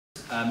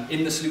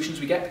in the solutions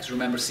we get, because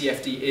remember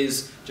CFD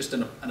is just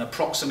an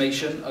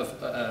approximation of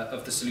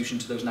the solution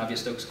to those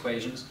Navier-Stokes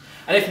equations.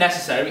 And if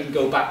necessary, we can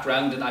go back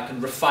round and I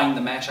can refine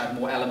the mesh, add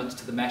more elements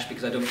to the mesh,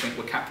 because I don't think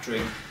we're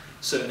capturing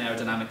certain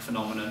aerodynamic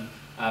phenomenon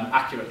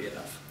accurately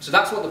enough. So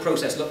that's what the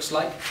process looks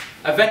like.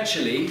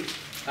 Eventually,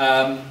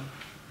 I'm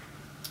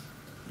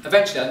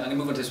going to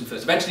move on to this one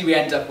first. Eventually we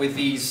end up with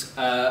these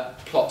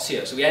plots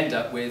here. So we end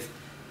up with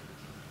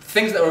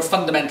things that are of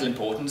fundamental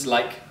importance,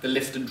 like the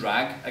lift and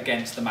drag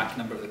against the Mach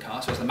number of the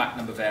car. So as the Mach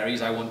number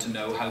varies, I want to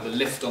know how the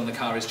lift on the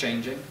car is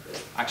changing.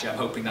 Actually, I'm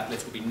hoping that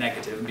lift will be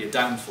negative and be a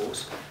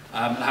downforce,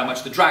 and how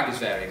much the drag is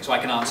varying. So I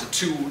can answer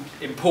two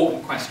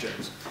important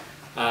questions.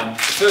 The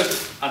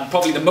first, and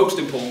probably the most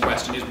important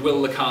question, is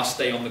will the car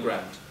stay on the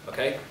ground?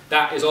 Okay?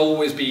 That has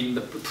always been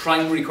the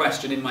primary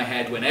question in my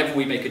head whenever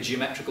we make a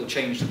geometrical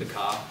change to the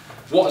car.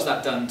 What has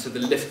that done to the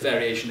lift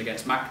variation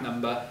against Mach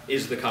number?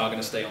 Is the car going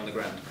to stay on the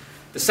ground?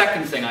 The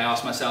second thing I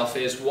ask myself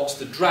is, what's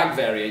the drag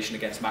variation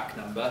against Mach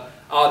number?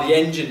 Are the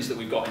engines that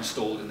we've got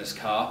installed in this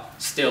car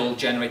still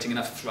generating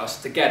enough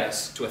thrust to get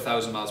us to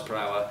 1,000 miles per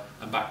hour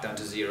and back down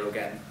to 0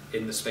 again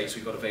in the space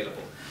we've got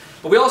available?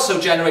 But we also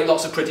generate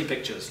lots of pretty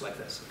pictures like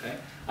this. Okay?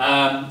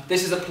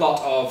 This is a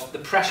plot of the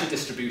pressure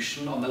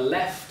distribution on the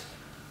left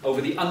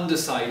over the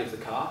underside of the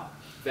car,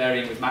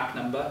 varying with Mach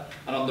number,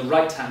 and on the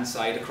right-hand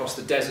side across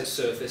the desert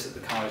surface that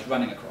the car is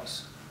running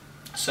across.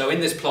 So in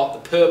this plot,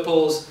 the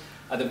purples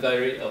are the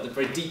very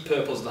deep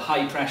purples are the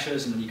high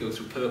pressures, and then you go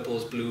through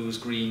purples, blues,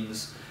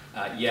 greens,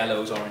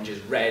 yellows,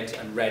 oranges, red,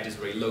 and red is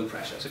very low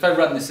pressure. So if I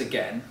run this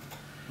again,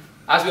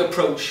 as we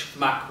approach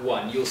Mach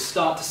 1, you'll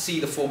start to see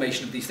the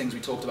formation of these things we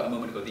talked about a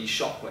moment ago, these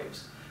shock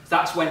waves.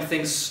 That's when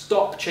things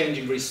stop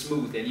changing very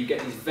smoothly, and you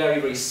get these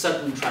very, very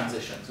sudden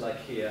transitions, like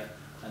here,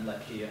 and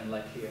like here, and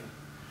like here.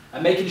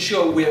 And making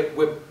sure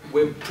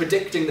we're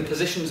predicting the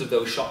positions of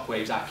those shock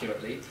waves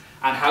accurately,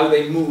 and how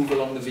they move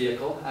along the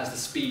vehicle as the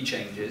speed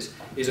changes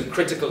is of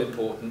critical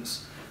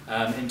importance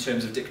in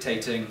terms of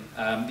dictating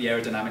the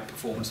aerodynamic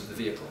performance of the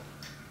vehicle.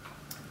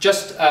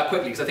 Just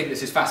quickly, because I think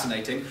this is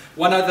fascinating,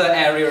 one other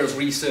area of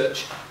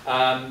research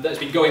that's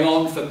been going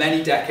on for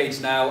many decades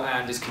now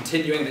and is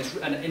continuing,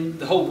 and in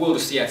the whole world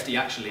of CFD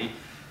actually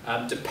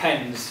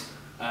depends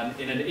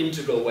in an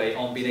integral way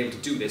on being able to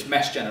do this,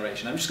 mesh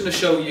generation. I'm just going to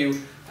show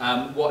you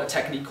what a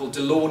technique called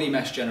Delaunay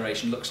mesh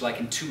generation looks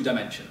like in 2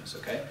 dimensions.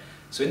 Okay?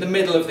 So in the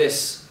middle of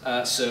this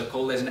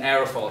circle, there's an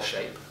aerofoil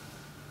shape.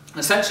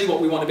 Essentially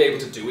what we want to be able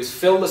to do is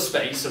fill the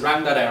space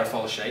around that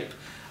aerofoil shape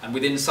and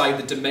within inside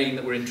the domain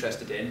that we're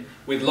interested in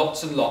with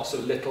lots and lots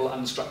of little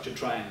unstructured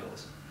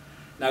triangles.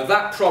 Now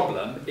that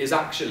problem is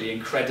actually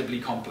incredibly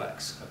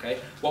complex. Okay?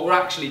 What we're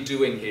actually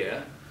doing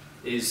here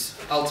is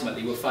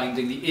ultimately we're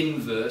finding the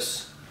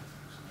inverse.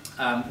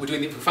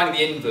 We're finding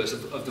the inverse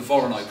of the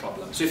Voronoi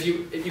problem. So if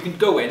you can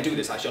go in and do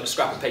this actually on a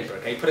scrap of paper,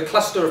 okay? Put a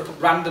cluster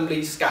of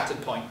randomly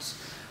scattered points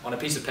on a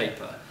piece of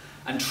paper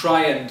and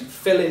try and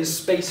fill in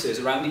spaces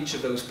around each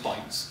of those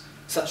points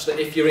such that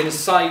if you're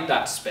inside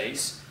that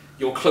space,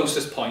 your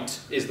closest point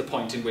is the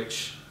point in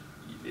which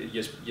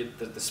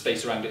the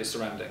space around it is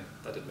surrounding.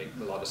 That didn't make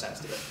a lot of sense,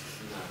 did it?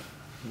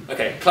 No.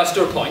 Okay,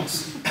 cluster of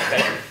points,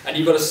 okay? And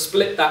you've got to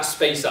split that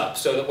space up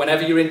so that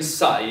whenever you're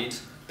inside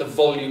the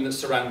volume that's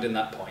surrounding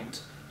that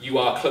point, you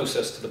are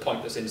closest to the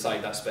point that's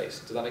inside that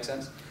space. Does that make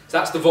sense? So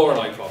that's the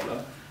Voronoi problem.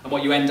 And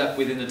what you end up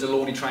with in the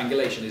Delaunay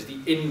triangulation is the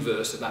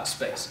inverse of that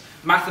space.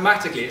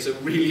 Mathematically, it's a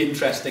really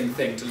interesting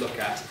thing to look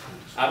at.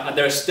 And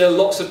there are still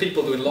lots of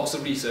people doing lots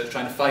of research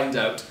trying to find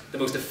out the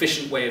most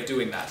efficient way of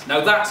doing that. Now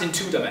that's in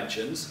 2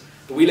 dimensions,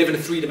 but we live in a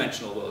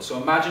 3-dimensional world.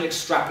 So imagine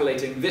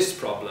extrapolating this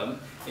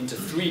problem into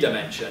 3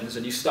 dimensions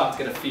and you start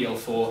to get a feel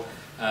for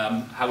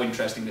how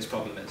interesting this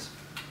problem is.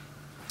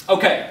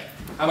 Okay,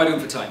 how am I doing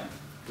for time?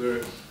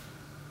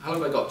 How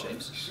long have I got,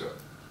 James? Sure.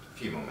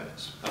 A few more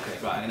minutes. Okay,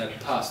 right, I'm going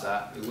to pass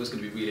that. It was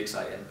going to be really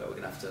exciting, but we're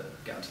going to have to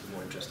get on to the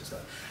more interesting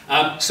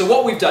stuff. So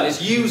what we've done is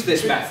use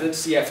this method,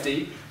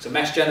 CFD, so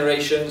mesh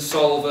generation,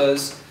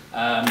 solvers,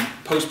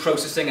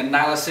 post-processing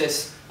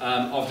analysis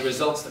of the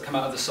results that come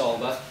out of the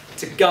solver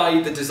to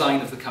guide the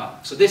design of the car.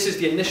 So this is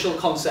the initial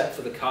concept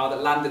for the car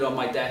that landed on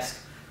my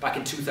desk back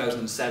in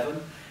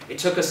 2007. It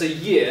took us a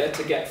year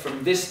to get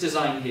from this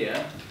design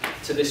here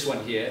to this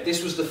one here.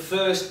 This was the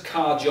first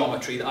car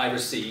geometry that I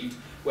received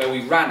where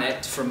we ran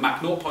it from Mach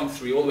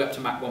 0.3 all the way up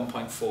to Mach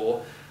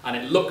 1.4, and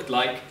it looked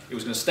like it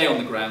was going to stay on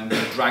the ground and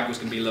the drag was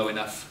going to be low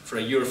enough for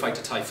a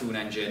Eurofighter Typhoon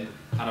engine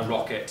and a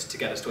rocket to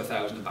get us to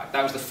 1,000 and back.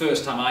 That was the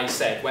first time I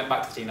went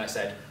back to the team and I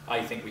said,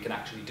 I think we can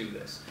actually do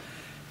this.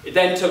 It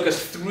then took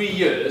us 3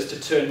 years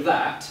to turn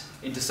that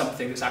into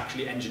something that's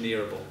actually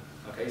engineerable,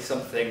 okay?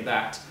 Something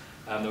that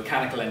the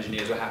mechanical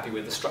engineers were happy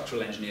with, the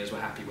structural engineers were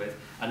happy with,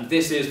 and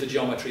this is the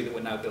geometry that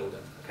we're now building.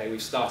 Okay,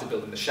 we've started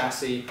building the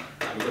chassis,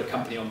 and we've got a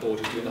company on board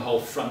who's doing the whole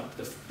front.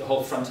 The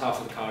whole front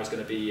half of the car is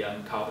going to be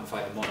carbon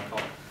fibre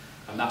monocoque,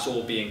 and that's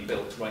all being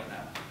built right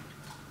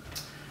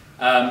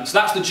now. So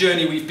that's the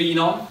journey we've been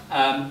on.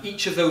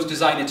 Each of those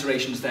design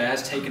iterations there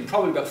has taken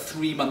probably about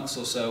 3 months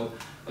or so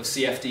of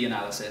CFD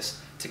analysis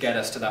to get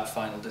us to that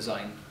final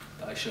design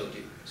that I showed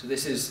you. So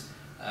this is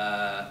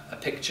a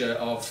picture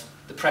of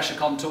the pressure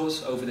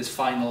contours over this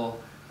final,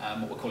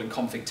 what we're calling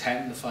config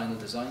 10, the final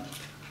design.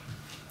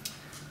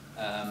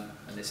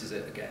 And this is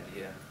it again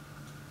here.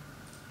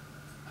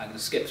 I'm going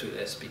to skip through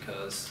this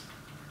because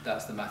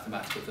that's the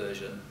mathematical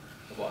version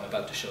of what I'm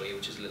about to show you,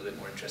 which is a little bit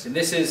more interesting.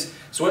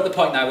 So we're at the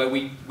point now where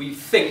we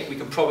think we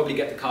can probably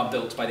get the car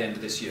built by the end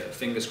of this year,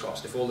 fingers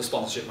crossed. If all the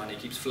sponsorship money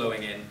keeps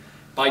flowing in,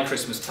 by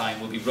Christmas time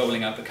we'll be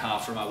rolling out the car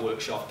from our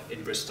workshop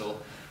in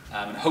Bristol,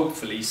 and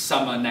hopefully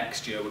summer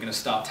next year we're going to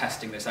start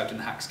testing this out in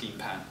the hack scheme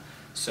pan.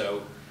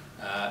 So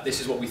this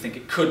is what we think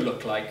it could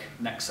look like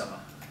next summer.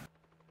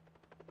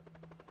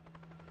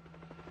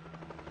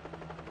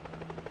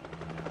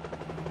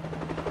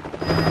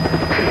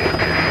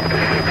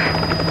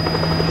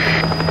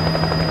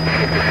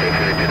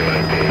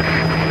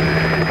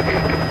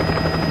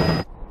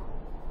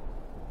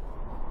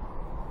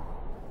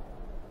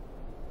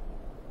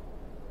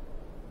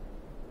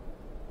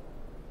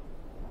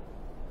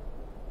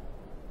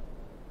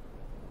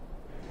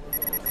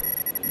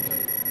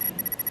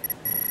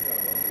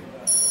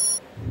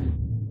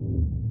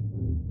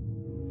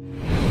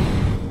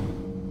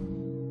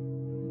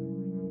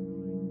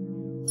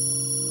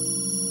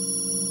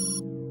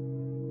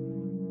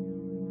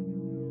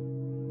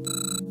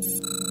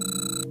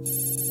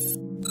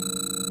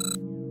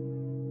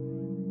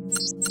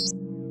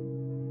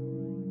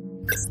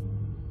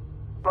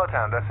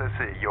 Bloodhound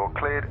SSC, you're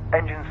cleared.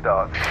 Engine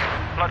start.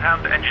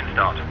 Bloodhound engine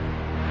start.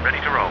 Ready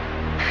to roll.